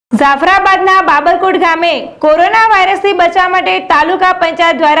જાફરાબાદના બાબરકોટ ગામે કોરોના વાયરસથી બચવા માટે તાલુકા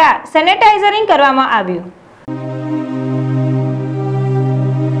પંચાયત દ્વારા સેનેટાઇઝરિંગ કરવામાં આવ્યું।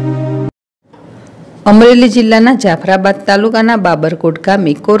 અમરેલી જિલ્લાના જાફરાબાદ તાલુકાના બાબરકોટ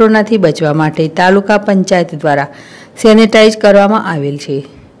ગામે કોરોનાથી બચવા માટે તાલુકા પંચાયત દ્વારા સેનેટાઇઝ કરવામાં આવેલ છે।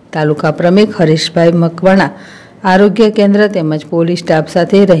 તાલુકા પ્રમુખ હરીશભાઈ મકવાણા આરોગ્ય કેન્દ્ર તેમજ પોલીસ સ્ટાફ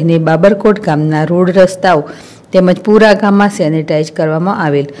સાથે રહીને બાબરકોટ ગામના રોડ રસ્તાઓ તેમજ પૂરા ગામમાં સેનેટાઇઝ કરવામાં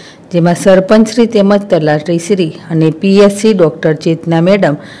આવેલ, જેમાં સરપંચશ્રી તેમજ તલાટીશ્રી અને પીએસસી ડૉક્ટર ચેતના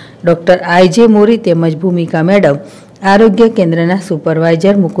મેડમ, ડૉક્ટર આઈજે મોરી તેમજ ભૂમિકા મેડમ, આરોગ્ય કેન્દ્રના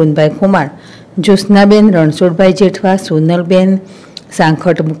સુપરવાઇઝર મુકુંદભાઈ ખુમાણ, જ્યોત્સનાબેન રણછોડભાઈ જેઠવા, સોનલબેન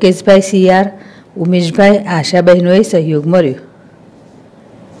સાંખટ, મુકેશભાઈ સીઆર, ઉમેશભાઈ, આશાબહેનોએ સહયોગ મળ્યો।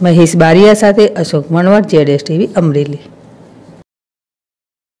 મહેશ બારિયા સાથે અશોક મણવર, ZSTV અમરેલી।